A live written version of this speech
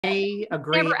I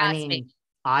agree. Never I asked me. mean,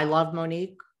 I love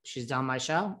Monique. She's done my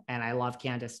show, and I love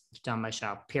Candace. She's done my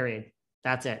show. Period.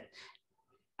 That's it.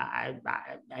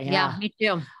 Yeah, me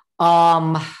too.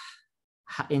 Um,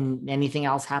 and anything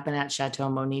else happen at Chateau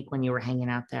Monique when you were hanging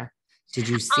out there? Did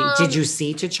you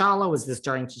see T'Challa? Was this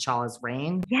during T'Challa's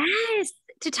reign? Yes.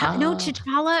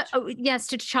 T'Challa. Oh, yes,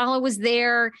 T'Challa was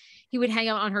there. He would hang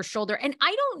out on her shoulder. And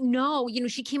I don't know,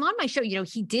 she came on my show,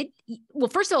 well,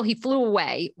 first of all, he flew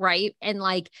away, right? And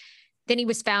like, then he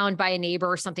was found by a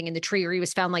neighbor or something in the tree, or he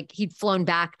was found like he'd flown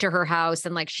back to her house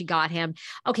and like she got him.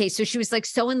 Okay. So she was like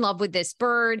so in love with this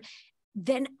bird.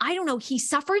 Then I don't know, he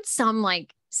suffered some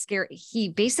like he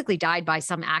basically died by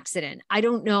some accident. I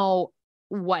don't know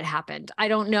what happened. I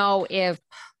don't know if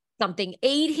something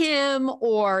ate him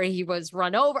or he was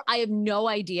run over. I have no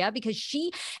idea because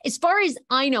she, as far as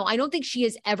I know, I don't think she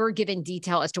has ever given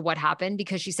detail as to what happened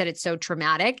because she said it's so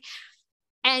traumatic.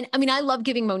 And I mean, I love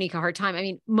giving Monique a hard time. I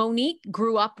mean, Monique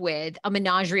grew up with a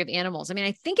menagerie of animals. I mean,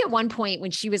 I think at one point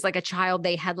when she was like a child,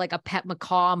 they had like a pet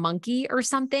macaw monkey or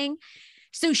something.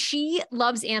 So she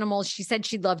loves animals. She said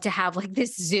she'd love to have like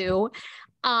this zoo.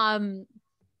 Well,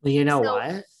 you know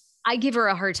what? I give her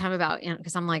a hard time about,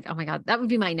 because I'm like, oh my God, that would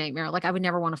be my nightmare. Like I would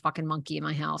never want a fucking monkey in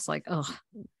my house. Like, ugh.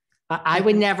 I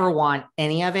would never want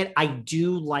any of it. I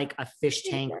do like a fish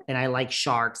tank and I like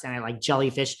sharks and I like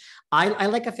jellyfish. I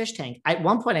like a fish tank. At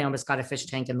one point, I almost got a fish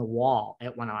tank in the wall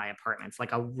at one of my apartments,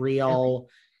 like a real,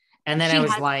 and then I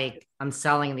was like, I'm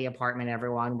selling the apartment,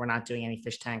 everyone. We're not doing any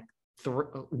fish tank.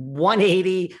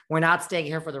 180. We're not staying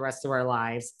here for the rest of our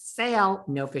lives. Sale,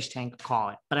 no fish tank, call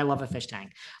it. But I love a fish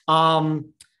tank.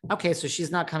 Okay, so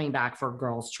she's not coming back for a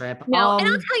girls' trip. No, and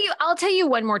I'll tell you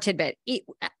one more tidbit.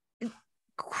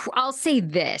 I'll say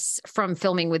this from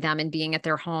filming with them and being at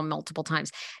their home multiple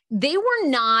times. They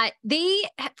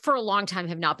for a long time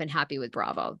have not been happy with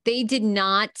Bravo. They did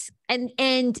not.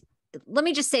 And let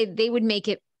me just say, they would make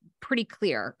it pretty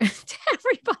clear to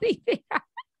everybody there,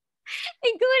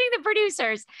 including the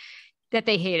producers, that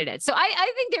they hated it. So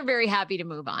I think they're very happy to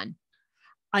move on.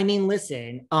 I mean,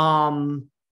 listen,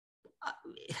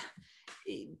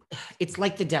 it's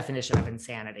like the definition of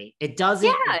insanity. It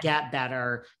doesn't get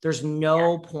better. There's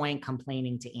no point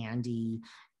complaining to Andy.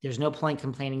 There's no point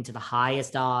complaining to the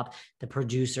highest up, the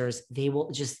producers. They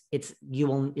will just, it's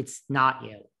not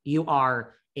you. You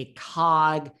are a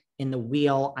cog in the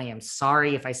wheel. I am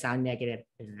sorry if I sound negative.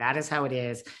 That is how it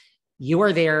is. You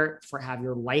are there have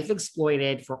your life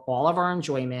exploited for all of our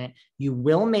enjoyment. You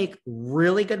will make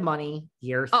really good money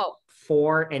year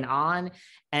 4 and on.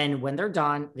 And when they're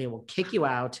done, they will kick you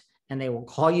out and they will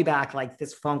call you back, like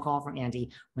this phone call from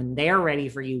Andy, when they are ready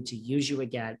for you to use you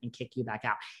again and kick you back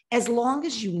out. As long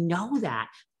as you know that,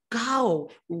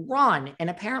 go, run. And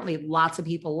apparently lots of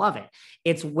people love it.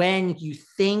 It's when you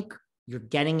think you're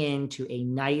getting into a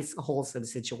nice, wholesome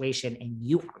situation and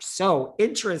you are so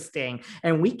interesting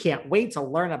and we can't wait to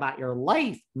learn about your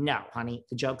life. No, honey,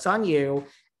 the joke's on you.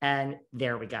 And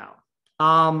there we go.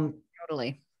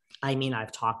 Totally. I mean,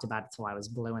 I've talked about it till I was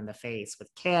blue in the face with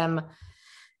Kim.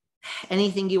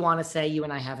 Anything you want to say? You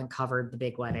and I haven't covered the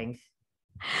big wedding.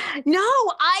 No,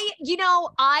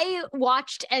 I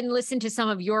watched and listened to some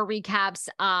of your recaps.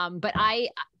 But I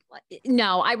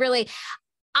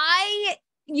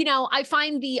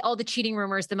find all the cheating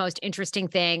rumors the most interesting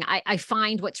thing. I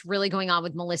find what's really going on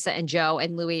with Melissa and Joe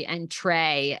and Louis and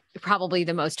Trey probably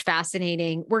the most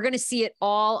fascinating. We're going to see it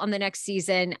all on the next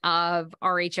season of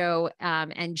RHO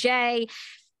and J.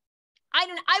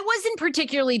 I wasn't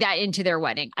particularly that into their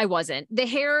wedding. I wasn't. The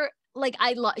hair,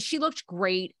 she looked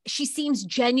great. She seems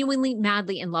genuinely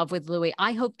madly in love with Louis.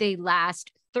 I hope they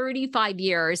last 35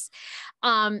 years.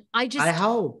 I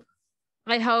hope.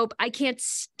 I can't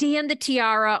stand the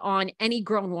tiara on any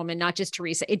grown woman, not just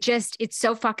Teresa. It's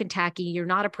so fucking tacky. You're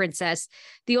not a princess.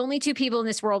 The only two people in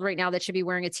this world right now that should be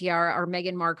wearing a tiara are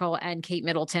Meghan Markle and Kate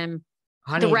Middleton.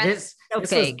 Honey, this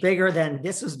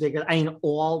was bigger. I mean,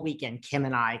 all weekend, Kim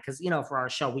and I, because, for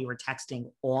our show, we were texting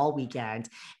all weekend.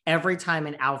 Every time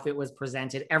an outfit was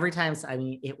presented,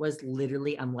 it was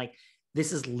literally, I'm like,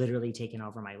 this is literally taking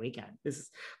over my weekend. This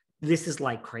is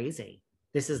like crazy.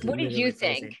 What did you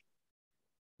think?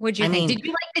 What'd you think? Did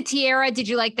you like the tiara? Did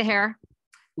you like the hair?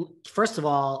 First of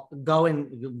all, go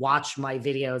and watch my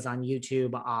videos on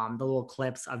YouTube, the little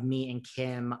clips of me and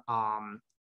Kim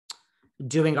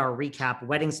doing our recap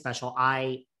wedding special.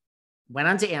 I went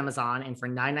onto Amazon, and for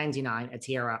 $9.99, a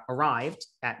tiara arrived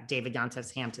at David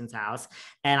Yontef's Hampton's house.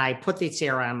 And I put the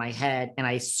tiara on my head and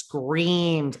I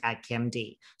screamed at Kim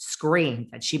D. Screamed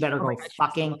that she better go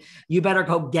you better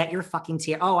go get your fucking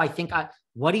tiara. Oh,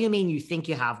 what do you mean you think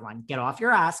you have one? Get off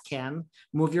your ass, Kim.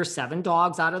 Move your 7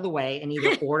 dogs out of the way and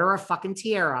either order a fucking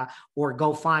tiara or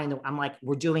go find I'm like,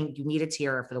 you need a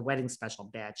tiara for the wedding special,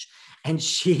 bitch. And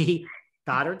she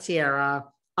got her tiara.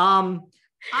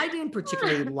 I didn't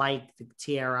particularly like the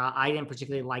tiara. I didn't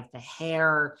particularly like the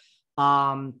hair.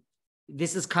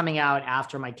 This is coming out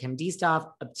after my Kim D stuff.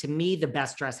 To me, the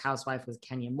best dressed housewife was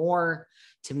Kenya Moore.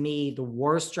 To me, the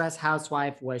worst dressed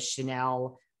housewife was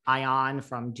Chanel Ayan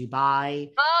from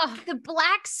Dubai. Oh, the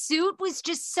black suit was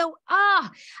just so, I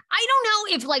don't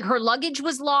know if like her luggage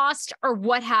was lost or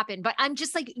what happened, but I'm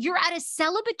just like, you're at a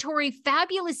celebratory,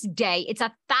 fabulous day. It's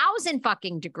 1,000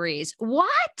 fucking degrees.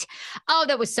 What? Oh,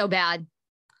 that was so bad.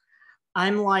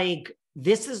 I'm like,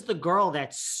 this is the girl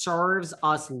that serves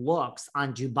us looks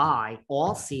on Dubai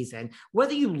all season,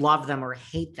 whether you love them or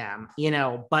hate them,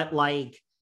 but like,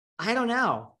 I don't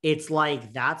know. It's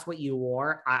like, that's what you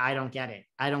wore. I don't get it.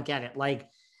 I don't get it. Like,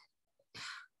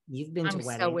 you've been to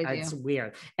wedding. It's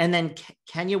weird. And then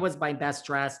Kenya was my best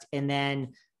dressed. And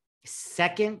then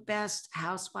second best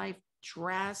housewife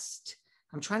dressed.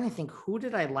 I'm trying to think, who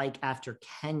did I like after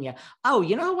Kenya? Oh,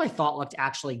 you know who I thought looked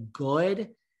actually good?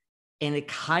 And it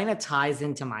kind of ties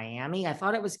into Miami. I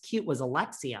thought it was cute, was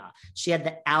Alexia. She had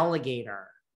the alligator.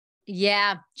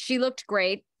 Yeah, she looked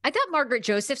great. I thought Margaret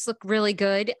Josephs looked really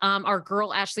good. Our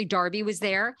girl, Ashley Darby, was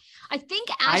there. I think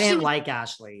I didn't like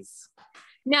Ashley's.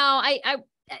 No,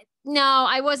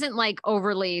 I wasn't like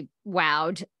overly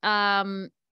wowed. Do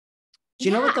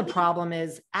you know what the problem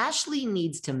is? Ashley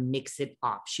needs to mix it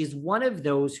up. She's one of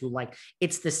those who like,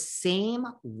 it's the same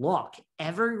look,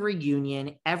 every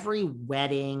reunion, every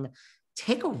wedding.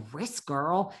 Take a risk,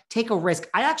 girl. Take a risk.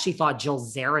 I actually thought Jill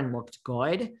Zarin looked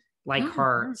good, like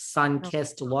her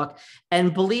sun-kissed look.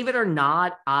 And believe it or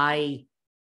not, I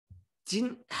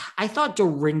thought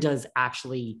Dorinda's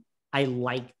actually, I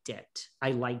liked it.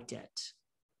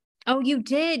 Oh, you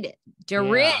did.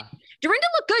 Dorinda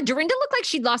looked good. Dorinda looked like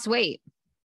she'd lost weight.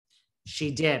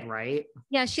 She did, right?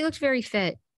 Yeah, she looked very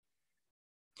fit.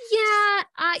 Yeah.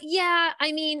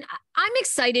 I mean, I'm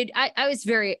excited.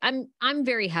 I'm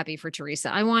very happy for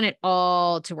Teresa. I want it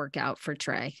all to work out for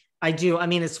Trey. I do. I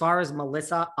mean, as far as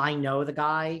Melissa, I know the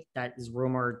guy that is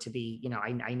rumored to be,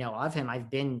 I know of him. I've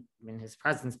been in his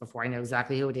presence before. I know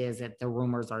exactly who it is, that the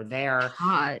rumors are there.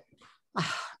 Hot.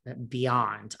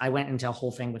 Beyond. I went into a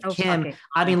whole thing with Kim.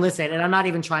 I mean, listen, and I'm not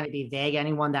even trying to be vague.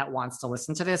 Anyone that wants to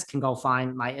listen to this can go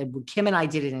find Kim and I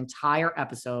did an entire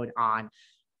episode on,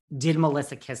 did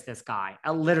Melissa kiss this guy?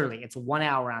 Literally, it's 1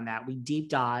 hour on that. We deep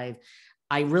dive.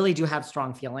 I really do have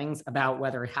strong feelings about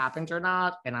whether it happened or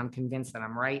not. And I'm convinced that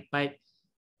I'm right. But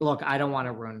look, I don't want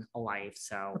to ruin a life.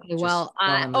 So okay, well,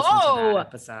 listen to that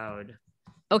episode.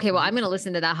 Okay, well, I'm going to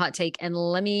listen to that hot take. And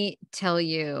let me tell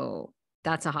you,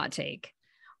 that's a hot take.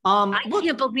 I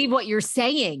can't believe what you're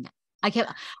saying. And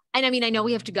I mean, I know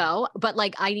we have to go, but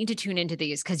like, I need to tune into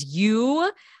these because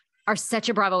you are such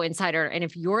a Bravo insider. And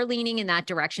if you're leaning in that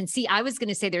direction, see, I was going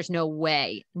to say there's no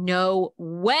way,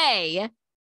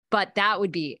 but that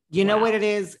would be, you know what it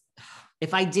is?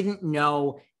 If I didn't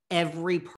know every